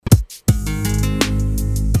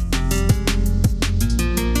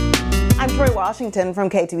Washington from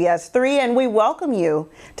KTBS3, and we welcome you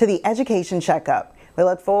to the Education Checkup. We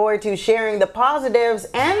look forward to sharing the positives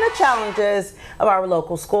and the challenges of our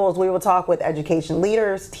local schools. We will talk with education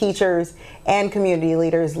leaders, teachers, and community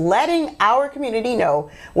leaders, letting our community know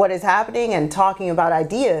what is happening and talking about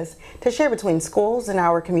ideas to share between schools and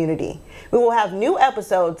our community. We will have new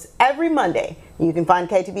episodes every Monday. You can find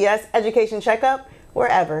KTBS Education Checkup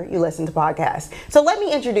wherever you listen to podcasts. So let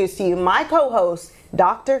me introduce to you my co-host,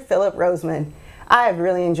 Dr. Philip Roseman. I have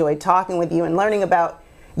really enjoyed talking with you and learning about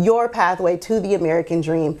your pathway to the American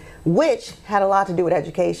dream, which had a lot to do with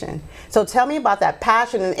education. So tell me about that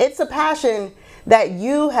passion, and it's a passion that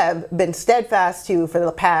you have been steadfast to for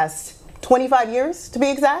the past 25 years, to be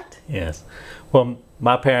exact? Yes. Well,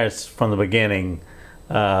 my parents from the beginning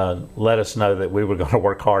let us know that we were going to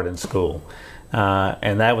work hard in school.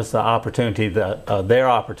 And that was the opportunity, their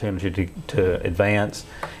opportunity to advance.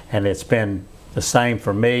 And it's been the same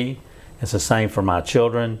for me. It's the same for my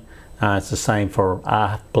children. It's the same for,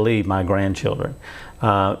 I believe, my grandchildren.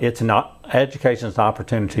 Education is an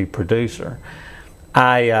opportunity producer.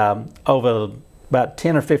 Over about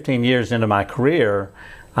 10 or 15 years into my career,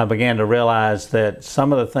 I began to realize that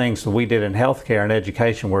some of the things that we did in healthcare and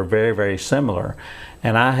education were very, very similar.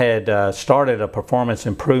 And I had started a performance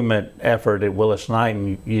improvement effort at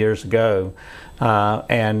Willis-Knighton years ago.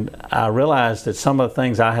 And I realized that some of the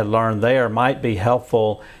things I had learned there might be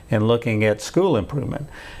helpful in looking at school improvement.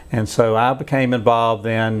 And so I became involved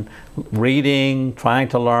in reading, trying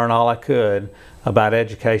to learn all I could about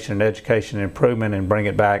education and education improvement and bring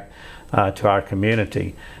it back to our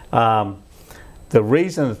community. The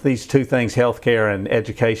reason that these two things, healthcare and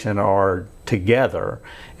education, are together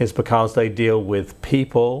is because they deal with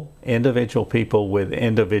people, individual people with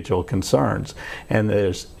individual concerns. And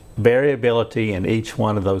there's variability in each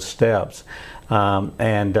one of those steps.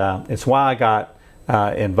 It's why I got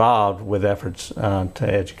involved with efforts to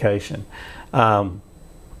education.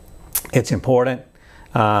 It's important.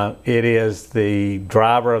 It is the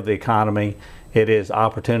driver of the economy. It is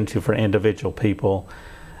opportunity for individual people.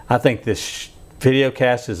 I think this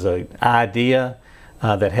videocast is an idea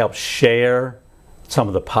that helps share some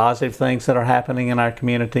of the positive things that are happening in our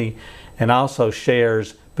community, and also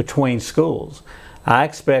shares between schools. I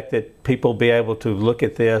expect that people will be able to look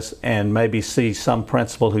at this and maybe see some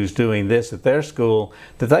principal who's doing this at their school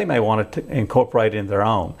that they may want to incorporate in their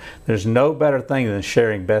own. There's no better thing than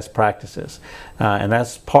sharing best practices. And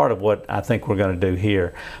that's part of what I think we're going to do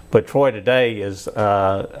here. But Troy, today is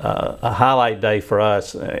a highlight day for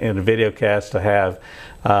us in the videocast to have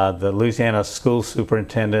the Louisiana School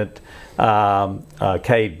Superintendent,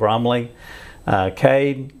 Cade Brumley.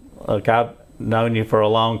 Cade, look, I've known you for a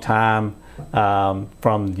long time.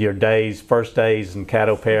 From your first days in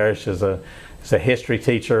Caddo Parish as a history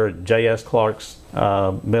teacher at J.S. Clark's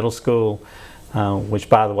middle school, which,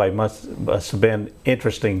 by the way, must have been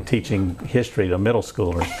interesting teaching history to middle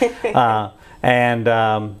schoolers.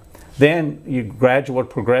 Then you graduate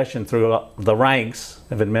progression through the ranks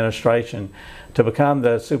of administration to become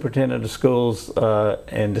the superintendent of schools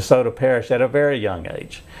in DeSoto Parish at a very young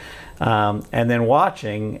age. And then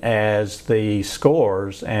watching as the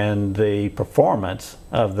scores and the performance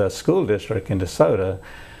of the school district in DeSoto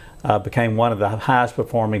became one of the highest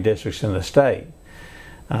performing districts in the state,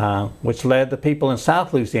 which led the people in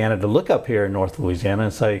South Louisiana to look up here in North Louisiana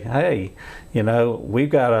and say, hey, you know, we've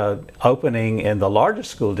got an opening in the largest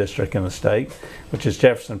school district in the state, which is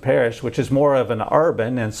Jefferson Parish, which is more of an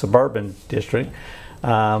urban and suburban district.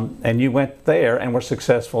 And you went there and were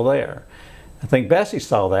successful there. I think Bessie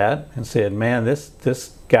saw that and said, man,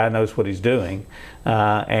 this guy knows what he's doing. They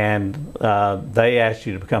asked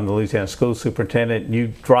you to become the Louisiana School Superintendent.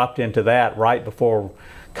 You dropped into that right before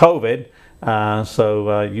COVID.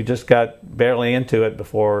 So you just got barely into it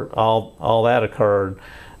before all that occurred.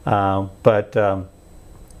 But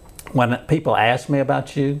when people ask me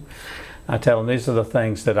about you, I tell them these are the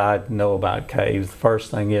things that I know about Cade. The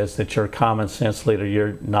first thing is that you're a common sense leader.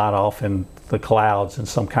 You're not off in the clouds in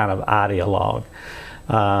some kind of ideologue.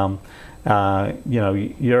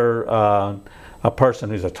 You're a person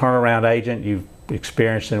who's a turnaround agent. You've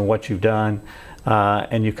experienced in what you've done,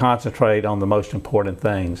 and you concentrate on the most important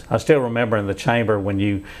things. I still remember in the chamber when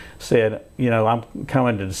you said, you know, I'm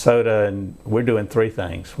coming to DeSoto and we're doing three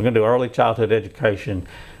things. We're going to do early childhood education.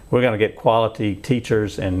 We're going to get quality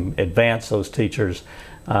teachers and advance those teachers,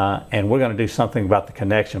 and we're going to do something about the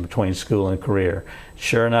connection between school and career.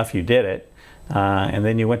 Sure enough, you did it. And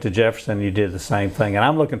then you went to Jefferson and you did the same thing. And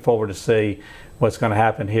I'm looking forward to see what's going to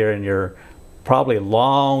happen here in your probably a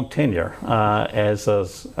long tenure as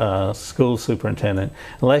a school superintendent,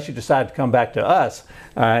 unless you decide to come back to us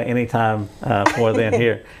anytime for then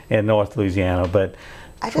here in North Louisiana. But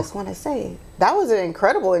I just want to say that was an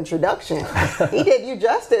incredible introduction. He did you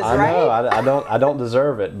justice, I right? know, I don't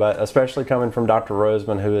deserve it, but especially coming from Dr.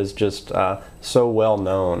 Roseman, who is just so well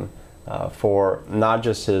known for not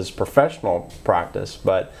just his professional practice,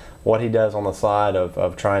 but what he does on the side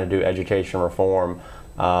of trying to do education reform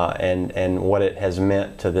and what it has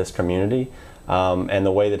meant to this community, and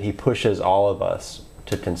the way that he pushes all of us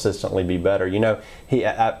to consistently be better. You know,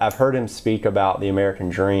 I've heard him speak about the American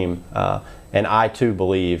dream, and I too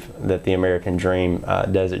believe that the American dream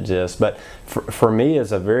does exist. But for me,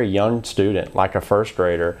 as a very young student, like a first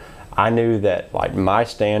grader, I knew that like my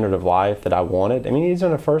standard of life that I wanted, I mean, he's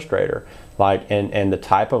in a first grader, like, and the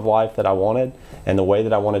type of life that I wanted and the way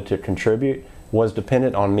that I wanted to contribute was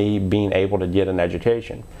dependent on me being able to get an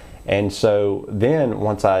education. And so then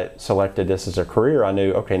once I selected this as a career, I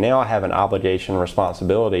knew, okay, now I have an obligation and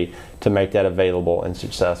responsibility to make that available and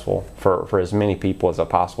successful for as many people as I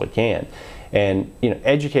possibly can. And you know,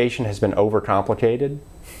 education has been overcomplicated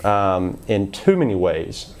in too many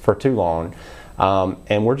ways for too long.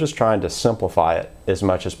 And we're just trying to simplify it as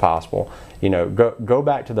much as possible. You know, go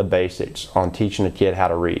back to the basics on teaching a kid how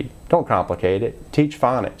to read. Don't complicate it. Teach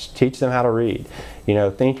phonics. Teach them how to read. You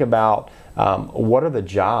know, think about what are the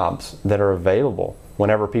jobs that are available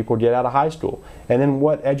whenever people get out of high school, and then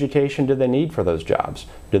what education do they need for those jobs?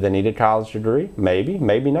 Do they need a college degree? Maybe,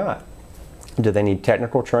 maybe not. Do they need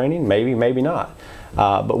technical training? Maybe, maybe not.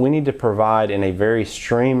 But we need to provide in a very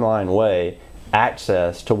streamlined way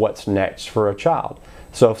access to what's next for a child.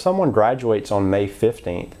 So if someone graduates on May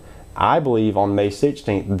 15th, I believe on May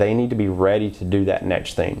 16th they need to be ready to do that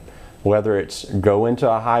next thing, whether it's go into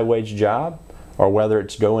a high wage job, or whether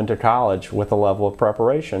it's go into college with a level of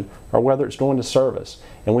preparation, or whether it's going to service.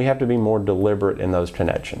 And we have to be more deliberate in those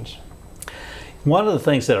connections. one of the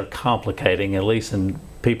things that are complicating, at least in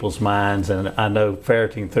people's minds, and I know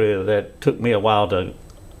ferreting through that took me a while to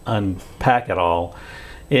unpack it all,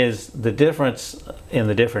 is the difference in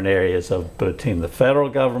the different areas of between the federal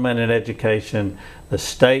government in education, the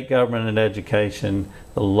state government in education,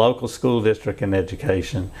 the local school district in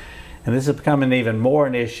education. And this is becoming even more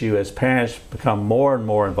an issue as parents become more and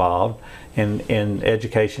more involved in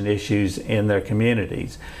education issues in their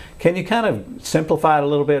communities. Can you kind of simplify it a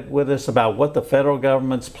little bit with us about what the federal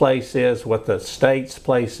government's place is, what the state's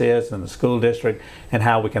place is, and the school district, and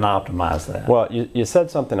how we can optimize that? Well, you said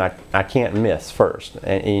something I can't miss first,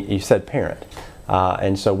 and you said parent.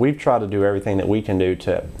 And so we've tried to do everything that we can do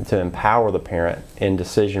to empower the parent in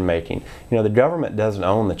decision making. You know, the government doesn't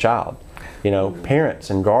own the child. You know, parents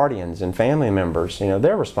and guardians and family members, you know,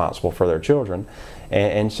 they're responsible for their children.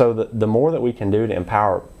 And so the more that we can do to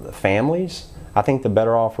empower the families, I think the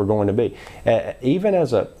better off we're going to be. Even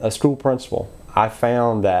as a school principal, I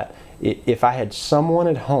found that if I had someone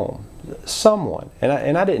at home,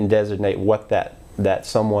 and I didn't designate what that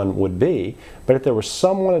someone would be, but if there was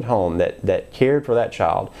someone at home that cared for that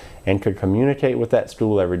child and could communicate with that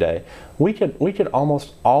school every day, we could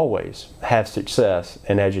almost always have success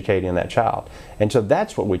in educating that child. And so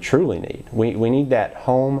that's what we truly need. We need that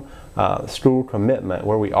home school commitment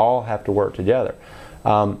where we all have to work together.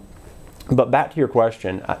 But back to your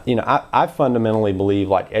question, I fundamentally believe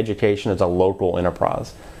like education is a local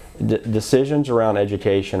enterprise. Decisions around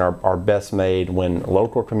education are best made when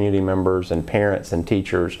local community members and parents and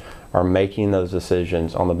teachers are making those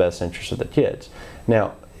decisions on the best interest of the kids.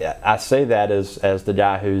 Now, I say that as the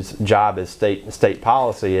guy whose job is state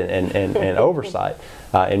policy and oversight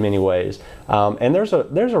in many ways, and there's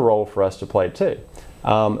a role for us to play too.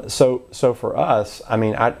 So for us, I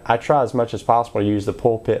mean, I try as much as possible to use the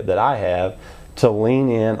pulpit that I have to lean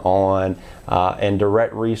in on and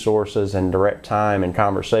direct resources and direct time and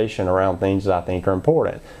conversation around things that I think are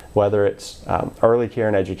important, whether it's early care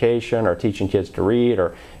and education, or teaching kids to read,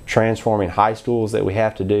 or transforming high schools that we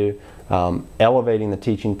have to do, elevating the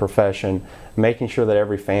teaching profession, making sure that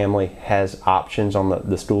every family has options on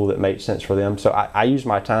the school that makes sense for them. So I use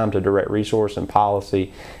my time to direct resource and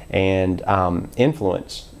policy and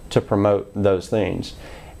influence to promote those things.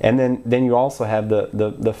 And then you also have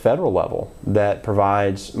the federal level that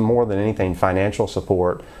provides more than anything financial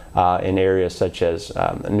support in areas such as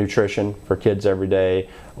nutrition for kids every day,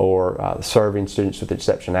 or serving students with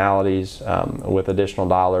exceptionalities with additional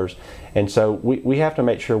dollars. And so we have to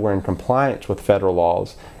make sure we're in compliance with federal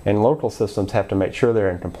laws, and local systems have to make sure they're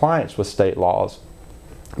in compliance with state laws.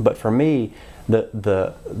 But for me,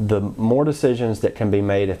 the more decisions that can be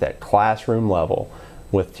made at that classroom level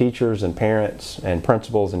with teachers and parents and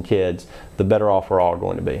principals and kids, the better off we're all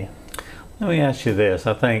going to be. Let me ask you this.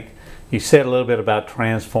 I think you said a little bit about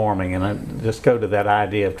transforming, and I just go to that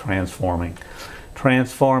idea of transforming.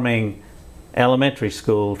 Transforming elementary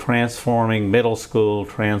school, transforming middle school,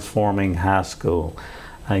 transforming high school.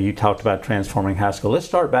 You talked about transforming high school. Let's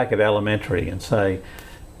start back at elementary and say,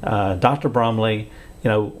 Dr. Brumley,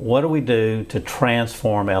 what do we do to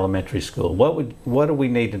transform elementary school? What do we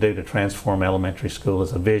need to do to transform elementary school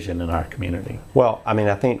as a vision in our community? Well,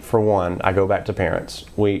 I think for one, I go back to parents.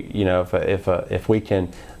 If we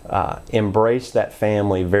can embrace that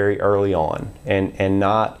family very early on and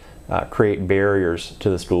not create barriers to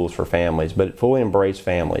the schools for families, but fully embrace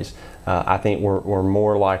families, I think we're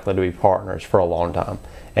more likely to be partners for a long time.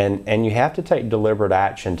 And you have to take deliberate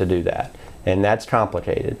action to do that, and that's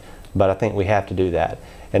complicated. But I think we have to do that.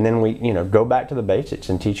 And then we, go back to the basics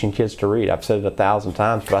and teaching kids to read. I've said it 1,000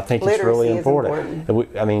 times, but I think it's really important.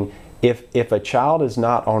 If a child is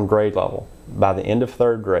not on grade level by the end of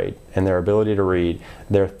 3rd grade and their ability to read,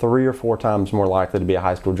 they're 3 or 4 times more likely to be a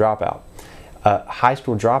high school dropout. High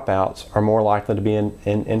school dropouts are more likely to be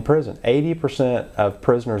in prison. 80% of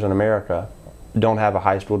prisoners in America don't have a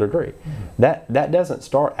high school degree. Mm-hmm. That doesn't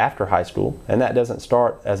start after high school, and that doesn't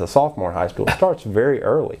start as a sophomore in high school. It starts very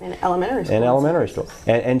early. In elementary school.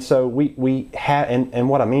 And so we have, and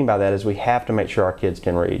what I mean by that is we have to make sure our kids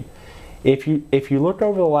can read. If you look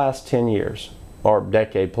over the last 10 years, or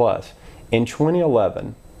decade plus, in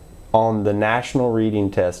 2011, on the National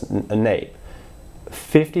Reading Test, NAEP,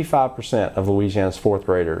 55% of Louisiana's 4th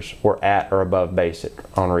graders were at or above basic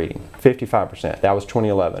on reading. 55%. That was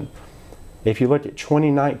 2011. If you look at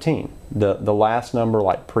 2019, the last number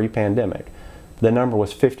like pre-pandemic, the number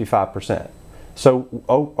was 55%. So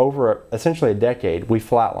over essentially a decade, we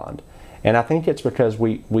flatlined. And I think it's because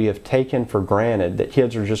we have taken for granted that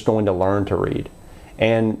kids are just going to learn to read.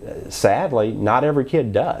 And sadly, not every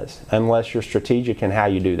kid does, unless you're strategic in how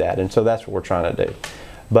you do that. And so that's what we're trying to do.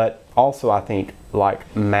 But also I think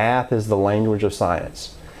like math is the language of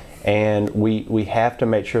science. And we have to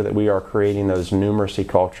make sure that we are creating those numeracy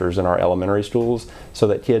cultures in our elementary schools so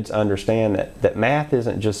that kids understand that math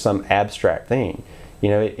isn't just some abstract thing.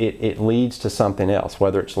 It leads to something else,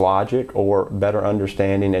 whether it's logic or better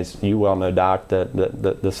understanding, as you well know, Doc,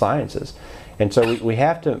 the sciences. And so we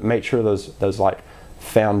have to make sure those like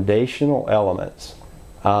foundational elements,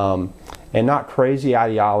 and not crazy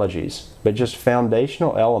ideologies, but just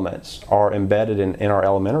foundational elements are embedded in our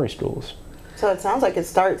elementary schools. So it sounds like it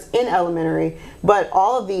starts in elementary, but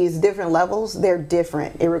all of these different levels, they're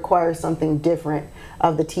different. It requires something different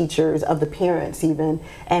of the teachers, of the parents even,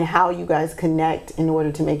 and how you guys connect in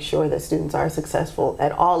order to make sure that students are successful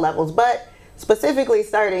at all levels. But specifically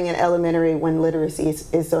starting in elementary when literacy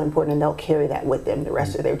is so important, and they'll carry that with them the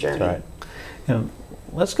rest of their journey. That's right.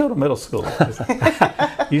 Let's go to middle school.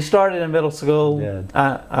 You started in middle school. Yeah.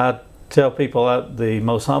 I tell people the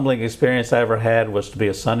most humbling experience I ever had was to be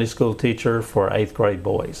a Sunday school teacher for 8th grade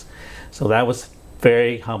boys. So that was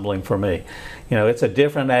very humbling for me. It's a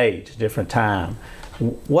different age, different time.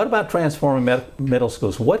 What about transforming middle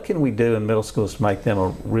schools? What can we do in middle schools to make them a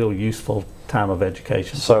real useful time of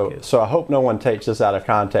education? So I hope no one takes this out of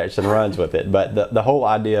context and runs with it, but the whole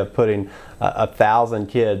idea of putting 1,000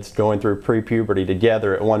 kids going through pre-puberty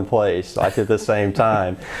together at one place, like at the same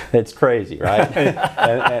time, it's crazy, right?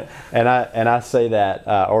 and I say that,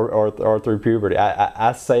 or through puberty,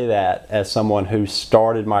 I say that as someone who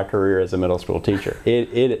started my career as a middle school teacher.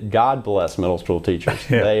 God bless middle school teachers.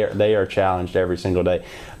 Yeah. They are challenged every single day,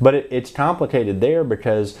 but it's complicated there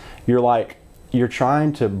because you're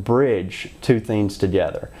trying to bridge two things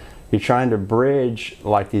together. You're trying to bridge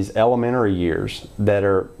like these elementary years that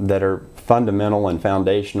are fundamental and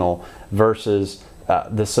foundational versus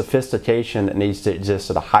the sophistication that needs to exist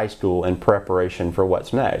at a high school in preparation for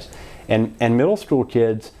what's next. And middle school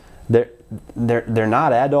kids, they're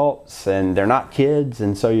not adults and they're not kids,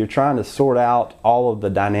 and so you're trying to sort out all of the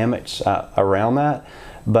dynamics around that.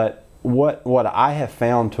 But what I have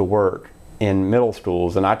found to work in middle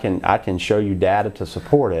schools, and I can show you data to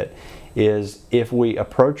support it, is if we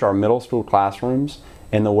approach our middle school classrooms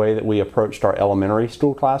in the way that we approached our elementary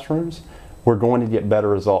school classrooms, we're going to get better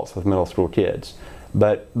results with middle school kids.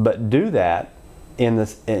 But do that and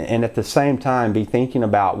at the same time be thinking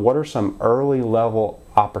about what are some early level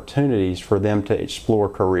opportunities for them to explore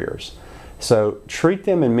careers. So treat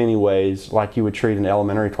them in many ways like you would treat an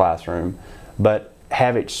elementary classroom, but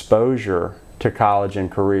have exposure to college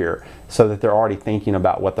and career so that they're already thinking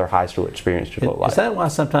about what their high school experience should look like. Is that why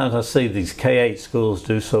sometimes I see these K-8 schools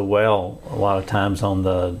do so well a lot of times on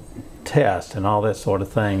the test and all that sort of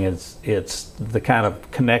thing? It's the kind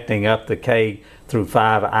of connecting up the K through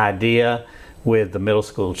 5 idea with the middle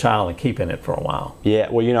school child and keeping it for a while. Yeah,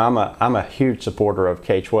 well, I'm a huge supporter of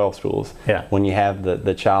K-12 schools. Yeah. When you have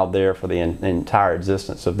the child there for the entire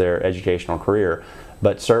existence of their educational career.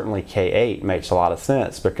 But certainly K-8 makes a lot of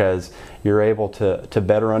sense because you're able to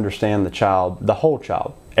better understand the child, the whole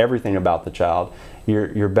child, everything about the child.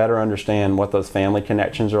 You're better understand what those family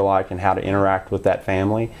connections are like and how to interact with that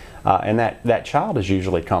family. And that child is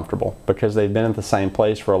usually comfortable because they've been at the same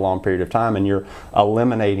place for a long period of time, and you're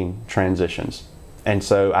eliminating transitions. And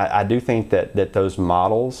so I do think that those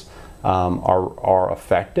models are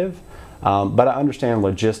effective. But I understand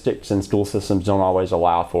logistics and school systems don't always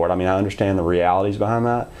allow for it. I mean, I understand the realities behind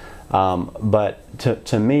that. But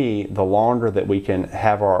to me, the longer that we can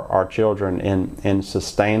have our children in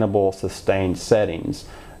sustained settings,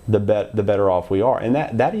 the better off we are. And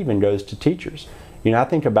that even goes to teachers. I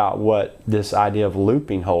think about what this idea of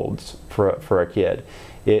looping holds for a kid.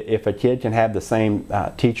 If a kid can have the same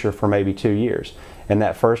teacher for maybe 2 years, and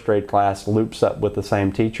that first grade class loops up with the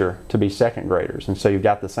same teacher to be second graders, and so you've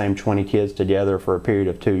got the same 20 kids together for a period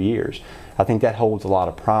of 2 years, I think that holds a lot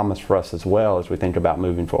of promise for us as well as we think about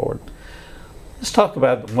moving forward. Let's talk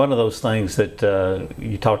about one of those things that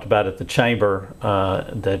you talked about at the chamber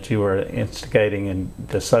that you were instigating in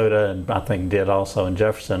DeSoto, and I think did also in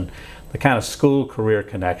Jefferson, the kind of school career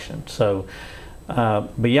connection. So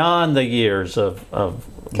beyond the years of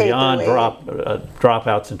beyond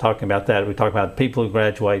dropouts and talking about that, we talk about people who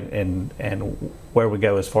graduate and where we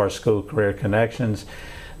go as far as school career connections.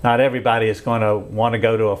 Not everybody is going to want to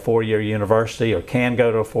go to a 4-year university or can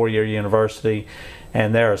go to a 4-year university,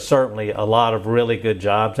 and there are certainly a lot of really good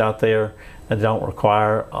jobs out there that don't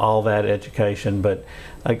require all that education. But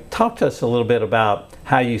talk to us a little bit about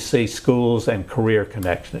how you see schools and career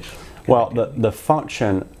connections. Well, the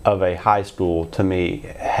function of a high school, to me,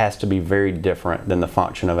 has to be very different than the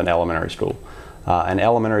function of an elementary school. In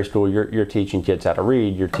elementary school, you're teaching kids how to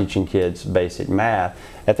read, you're teaching kids basic math.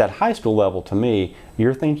 At that high school level, to me,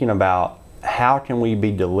 you're thinking about how can we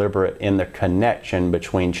be deliberate in the connection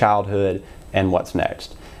between childhood and what's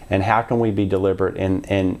next? And how can we be deliberate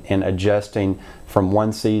in adjusting from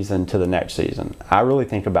one season to the next season? I really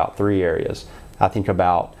think about 3 areas. I think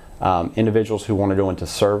about individuals who want to go into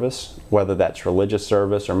service, whether that's religious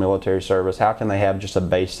service or military service. How can they have just a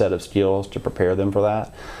base set of skills to prepare them for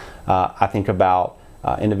that? I think about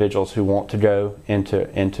individuals who want to go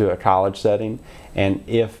into a college setting, and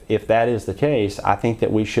if that is the case, I think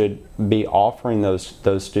that we should be offering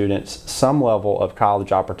those students some level of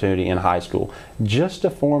college opportunity in high school, just to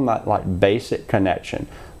form that like basic connection.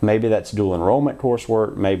 Maybe that's dual enrollment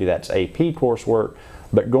coursework, maybe that's AP coursework,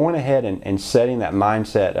 but going ahead and setting that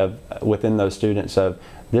mindset of within those students of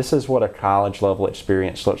this is what a college level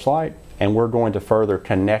experience looks like, and we're going to further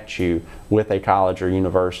connect you with a college or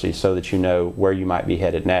university so that you know where you might be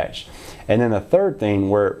headed next. And then the third thing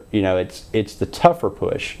where it's the tougher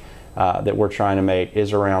push that we're trying to make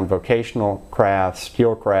is around vocational crafts,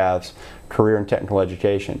 skill crafts, career and technical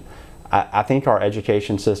education. I think our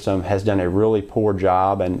education system has done a really poor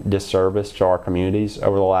job and disservice to our communities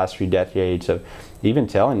over the last few decades of even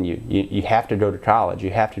telling you have to go to college,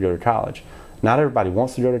 you have to go to college. Not everybody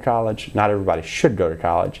wants to go to college, not everybody should go to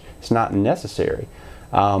college. It's not necessary.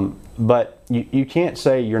 But you can't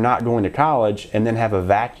say you're not going to college and then have a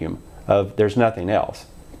vacuum of there's nothing else.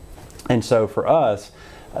 And so for us,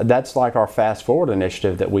 that's like our Fast Forward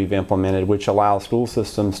initiative that we've implemented, which allows school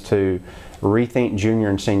systems to rethink junior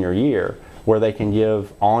and senior year, where they can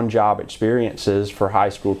give on-job experiences for high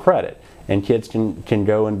school credit, and kids can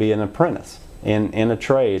go and be an apprentice in a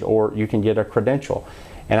trade, or you can get a credential.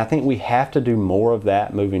 And I think we have to do more of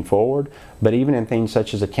that moving forward. But even in things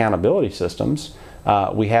such as accountability systems,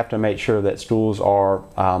 we have to make sure that schools are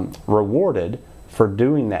rewarded for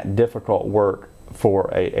doing that difficult work for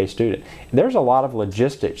a student. There's a lot of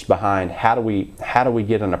logistics behind how do we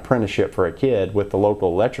get an apprenticeship for a kid with the local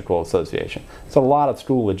electrical association. It's a lot of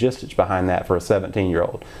school logistics behind that for a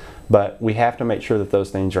 17-year-old. But we have to make sure that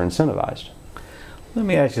those things are incentivized. Let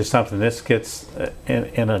me ask you something. This gets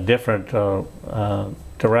in a different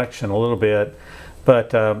direction a little bit,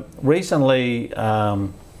 but recently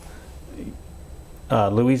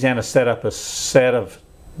Louisiana set up a set of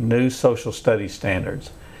new social studies standards.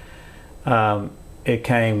 It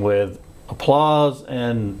came with applause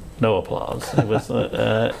and no applause. It was,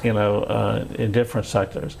 in different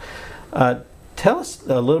sectors. Tell us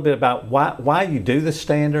a little bit about why you do the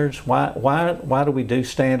standards. Why do we do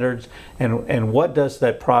standards, and what does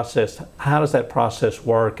that process? How does that process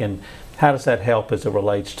work, and how does that help as it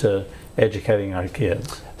relates to educating our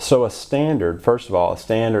kids? So a standard, first of all, a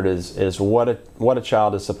standard is what a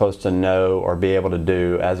child is supposed to know or be able to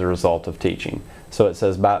do as a result of teaching. So it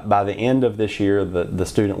says by the end of this year, the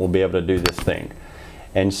student will be able to do this thing.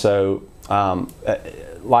 And so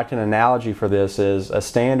like an analogy for this is a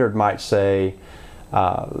standard might say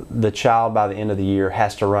the child by the end of the year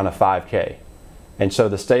has to run a 5K. And so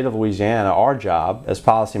the state of Louisiana, our job as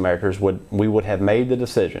policymakers, we would have made the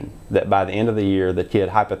decision that by the end of the year the kid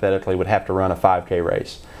hypothetically would have to run a 5K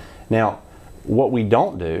race. Now, what we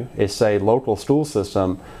don't do is say, local school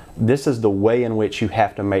system, this is the way in which you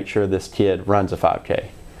have to make sure this kid runs a 5K.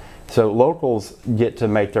 So locals get to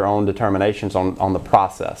make their own determinations on the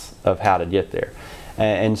process of how to get there.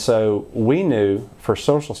 And so we knew for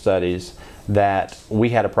social studies that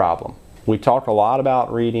we had a problem. We talk a lot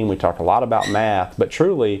about reading, we talk a lot about math, but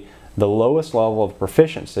truly the lowest level of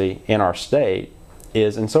proficiency in our state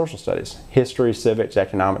is in social studies, history, civics,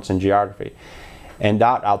 economics, and geography. And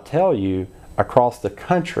Doc, I'll tell you, across the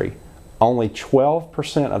country, only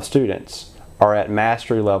 12% of students are at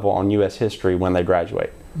mastery level on U.S. history when they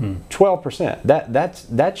graduate. 12%.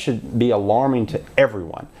 That should be alarming to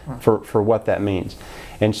everyone for what that means.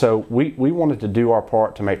 And so we wanted to do our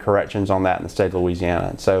part to make corrections on that in the state of Louisiana.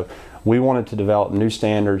 And so we wanted to develop new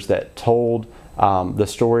standards that told the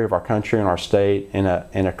story of our country and our state in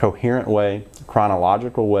a coherent way,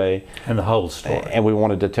 chronological way. And the whole story. And we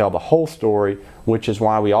wanted to tell the whole story, which is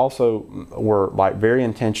why we also were very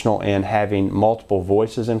intentional in having multiple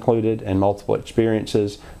voices included and multiple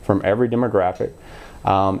experiences from every demographic.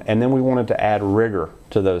 And then we wanted to add rigor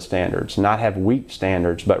to those standards, not have weak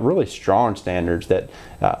standards, but really strong standards that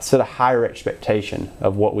set a higher expectation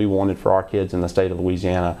of what we wanted for our kids in the state of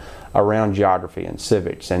Louisiana around geography and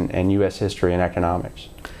civics and U.S. history and economics.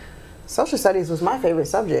 Social studies was my favorite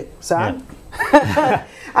subject, so Yeah.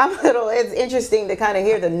 it's interesting to kind of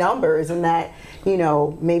hear the numbers and that,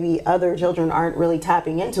 maybe other children aren't really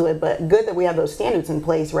tapping into it, but good that we have those standards in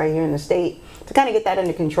place right here in the state to kind of get that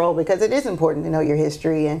under control, because it is important to know your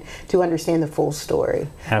history and to understand the full story.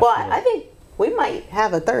 Absolutely. Well, I think we might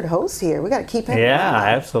have a third host here. We got to keep him Yeah, around,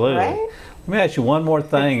 absolutely. right? Let me ask you one more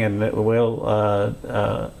thing, and we'll,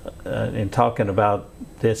 in talking about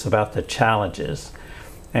this, about the challenges.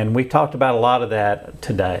 And we talked about a lot of that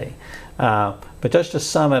today. But just to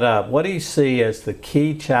sum it up, what do you see as the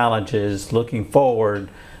key challenges looking forward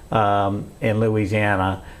in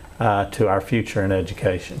Louisiana to our future in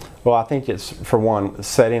education? Well, I think it's, for one,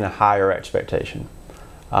 setting a higher expectation.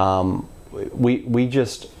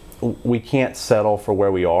 We can't settle for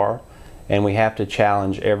where we are, and we have to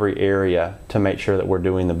challenge every area to make sure that we're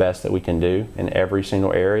doing the best that we can do in every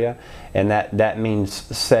single area, and that means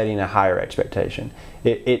setting a higher expectation.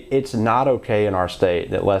 It's not okay in our state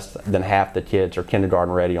that less than half the kids are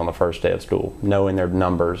kindergarten ready on the first day of school, knowing their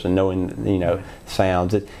numbers and knowing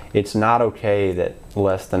sounds. It's not okay that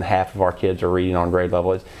less than half of our kids are reading on grade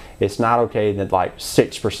level. It's not okay that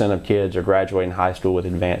 6% of kids are graduating high school with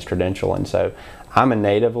advanced credential. And so I'm a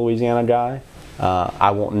native Louisiana guy. I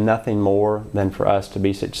want nothing more than for us to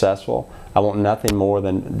be successful. I want nothing more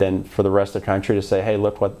than for the rest of the country to say, hey,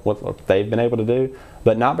 look what they've been able to do.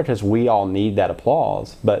 But not because we all need that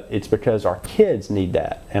applause, but it's because our kids need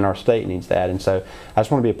that and our state needs that. And so I just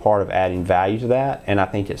want to be a part of adding value to that. And I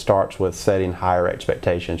think it starts with setting higher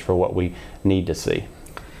expectations for what we need to see.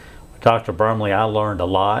 Dr. Brumley, I learned a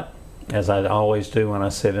lot, as I always do when I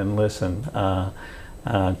sit and listen to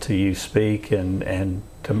you speak, and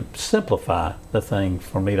to simplify the thing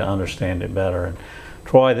for me to understand it better. And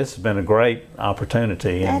Troy, this has been a great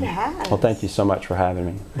opportunity. It has. Well, thank you so much for having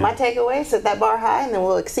me. My takeaway, set that bar high and then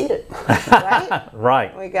we'll exceed it. Right?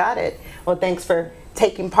 Right. We got it. Well, thanks for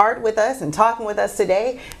taking part with us and talking with us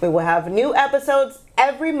today. We will have new episodes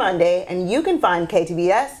every Monday, and you can find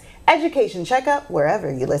KTBS Education Checkup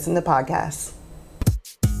wherever you listen to podcasts.